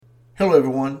Hello,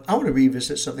 everyone. I want to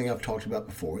revisit something I've talked about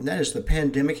before, and that is the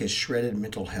pandemic has shredded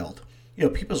mental health.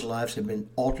 People's lives have been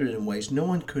altered in ways no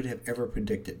one could have ever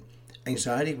predicted.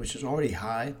 Anxiety, which is already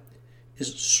high,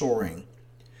 is soaring.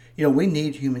 We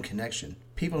need human connection.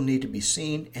 People need to be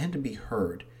seen and to be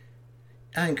heard.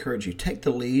 I encourage you, take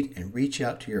the lead and reach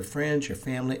out to your friends, your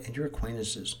family, and your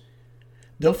acquaintances.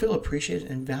 They'll feel appreciated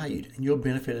and valued, and you'll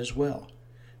benefit as well.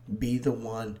 Be the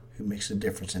one who makes a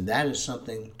difference, and that is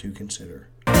something to consider.